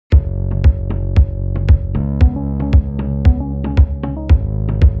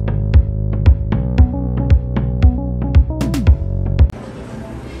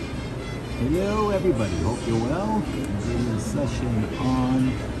session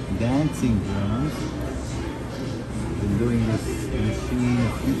on dancing drums. Been doing this machine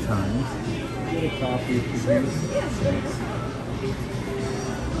a few times. Get a copy of this.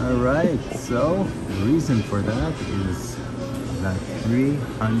 Alright, so the reason for that is that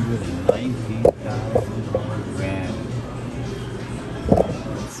 $319,000 grand.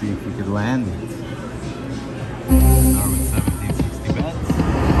 Let's see if we could land it. Start with 1760 bets.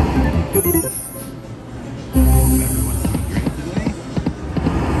 Hope everyone's doing great today.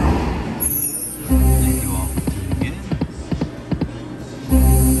 Thank you all for tuning in.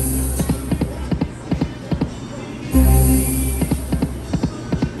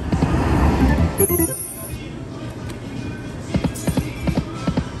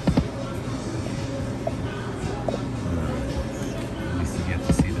 At least you get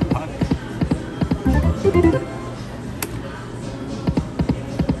to see the puck.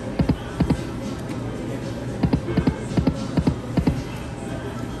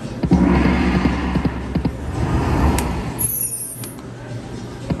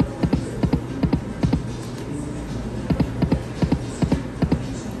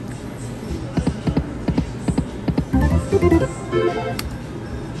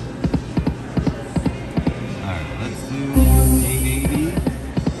 Alright, let's do 880,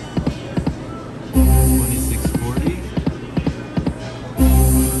 2640.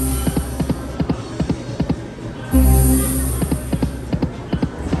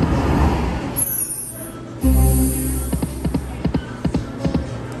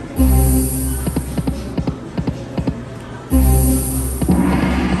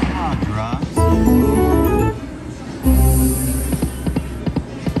 Drums.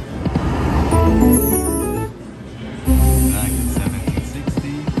 Back in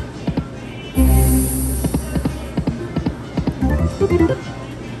 1760.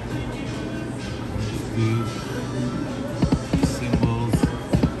 Symbols.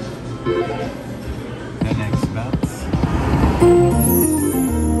 10x bets.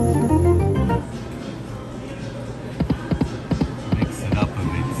 Mix it up a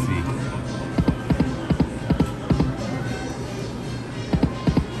bit, see.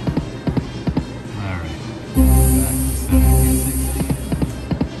 Alright.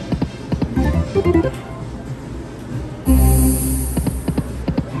 Back to 1760.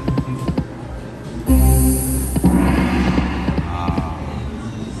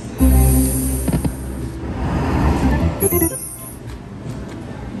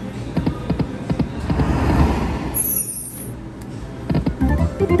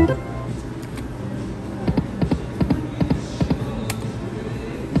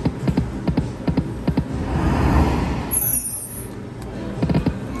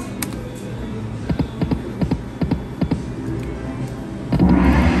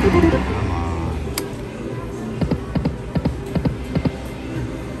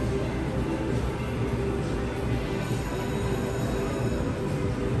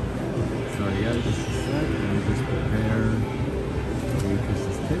 So yeah, this is set. Let me just prepare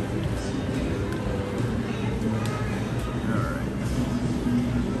waitresses tips. Alright.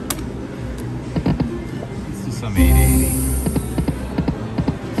 Let's do some 880.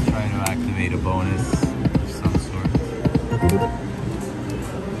 Let's try to activate a bonus of some sort.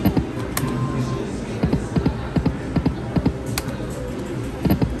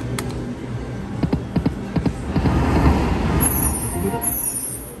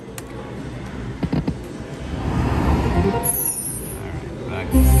 Back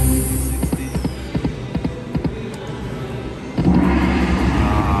to 1760.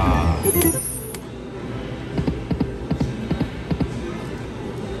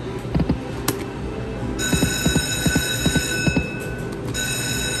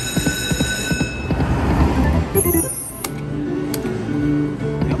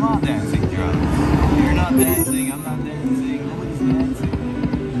 Come on, dancing drums. You're not dancing, I'm not dancing, nobody's dancing.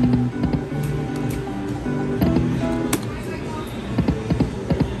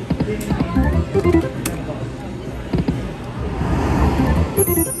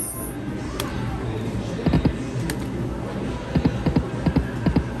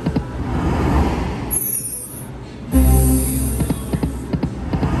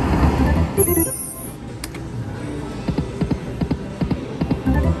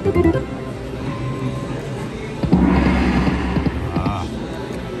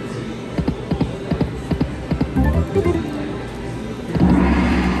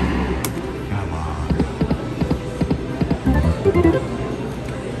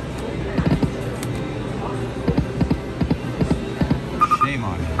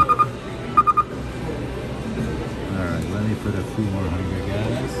 put a few more hundred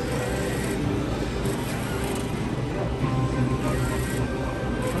guys.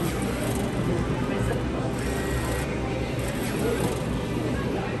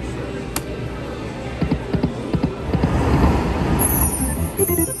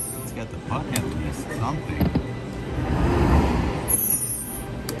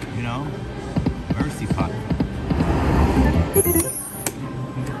 know, mercy pot.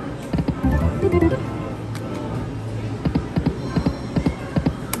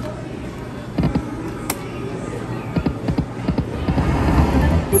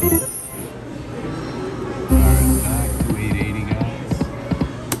 Alright, back to 880, guys.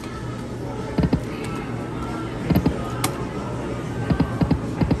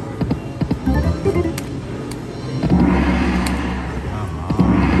 Come on.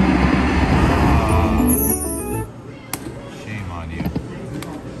 Shame on you.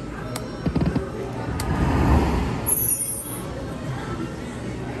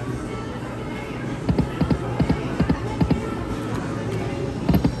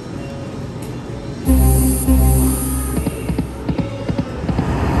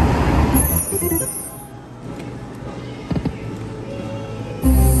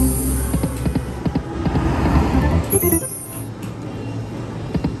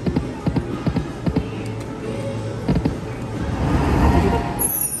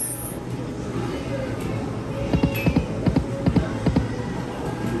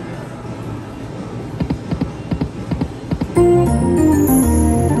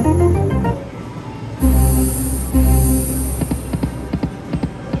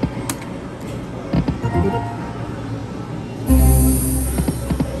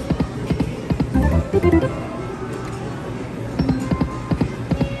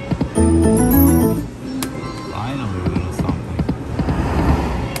 Finally, a little something.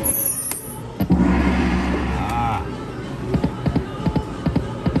 Ah.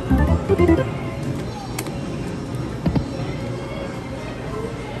 Look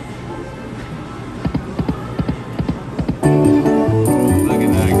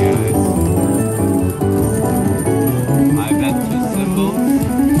at that, guys. I bet 2 symbols,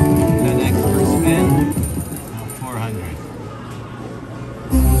 10x per spin, now 400.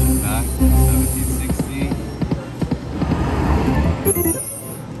 Switch it back to 1760.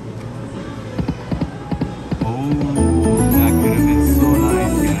 Oh, that could have been so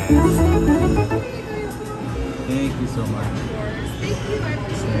nice, guys. Thank you so much. Thank you. I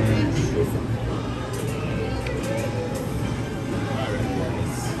appreciate it. Alright,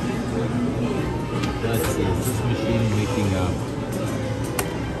 guys. Let's see, is this machine waking up?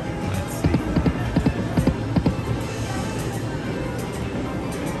 Let's see.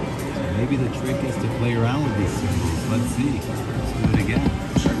 So maybe the trick is to play around with these symbols. Let's see. Let's do it again.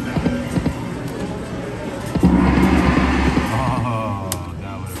 Oh,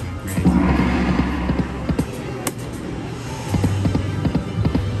 that would have been crazy.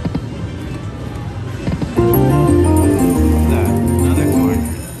 What's that? Another coin.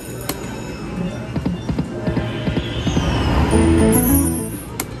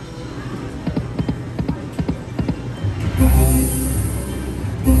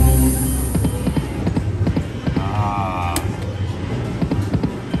 Ah.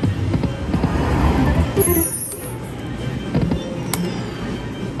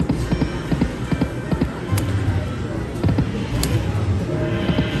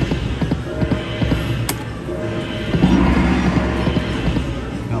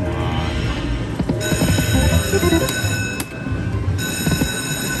 Come on.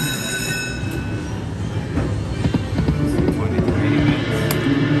 23 minutes.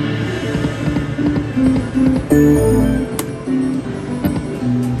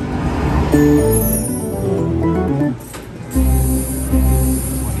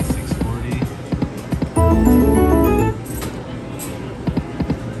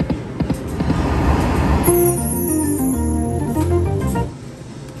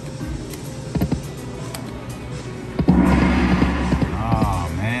 Oh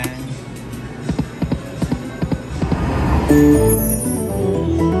man.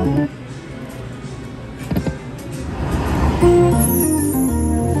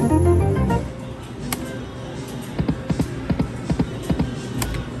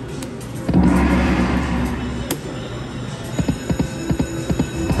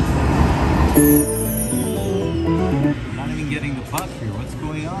 Not even getting the puck here. What's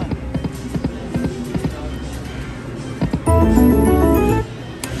going on?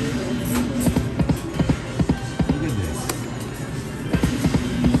 Look at this.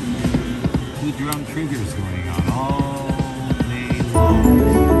 2 drum triggers going on all day long.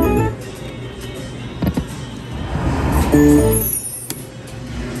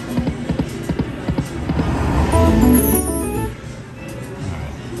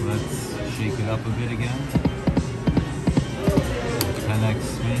 Alright, let's shake it up a bit again. 10x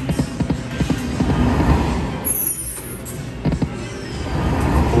spins.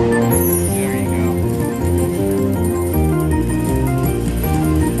 There you go.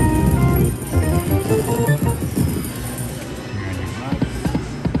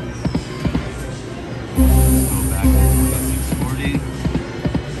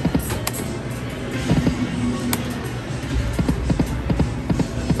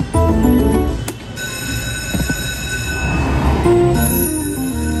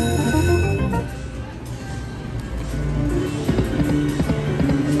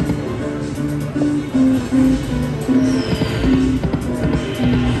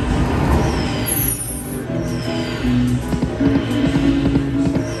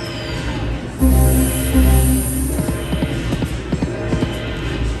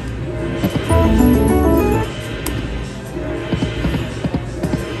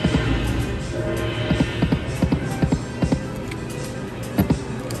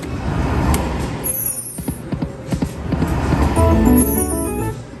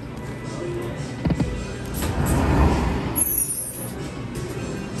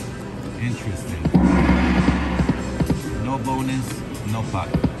 Interesting. No bonus, no pot.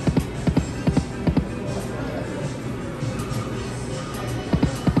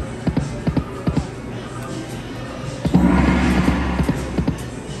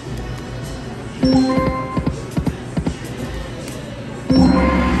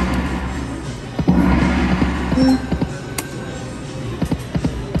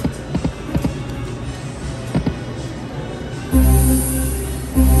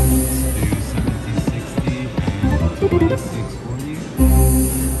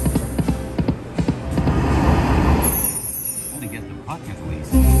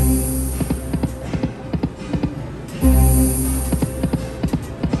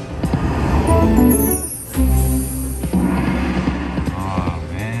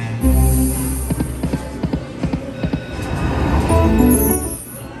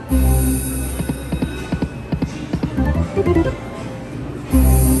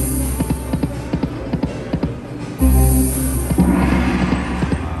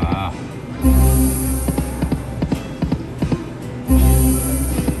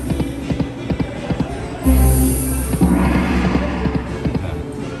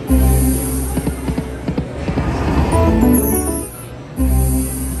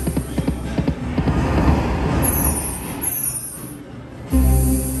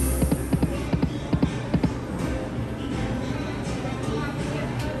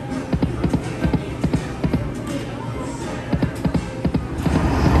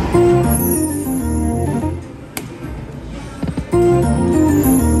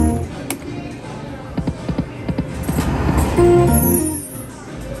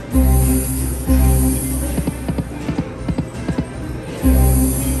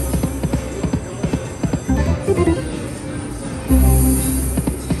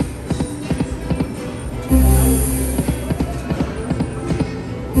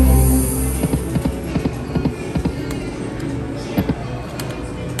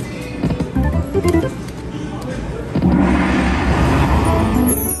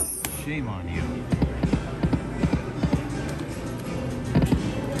 Shame on you.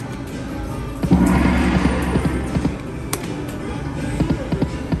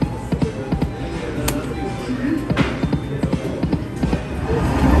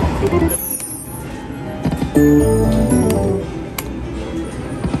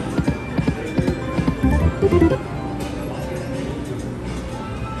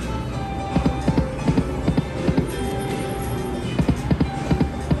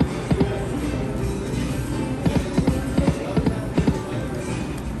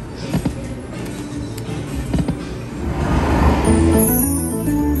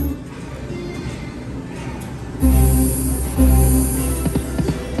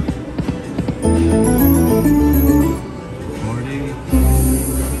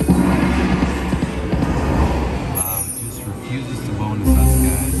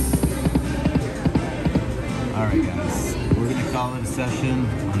 Alright guys, we're going to call it a session.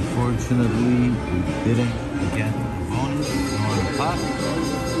 Unfortunately, we didn't get the bonus nor the pot.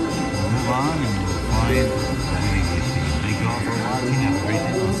 We'll move on and we'll find the winning machine. Thank you all for watching. Have a great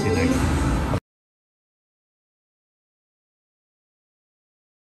day. We'll see you next time.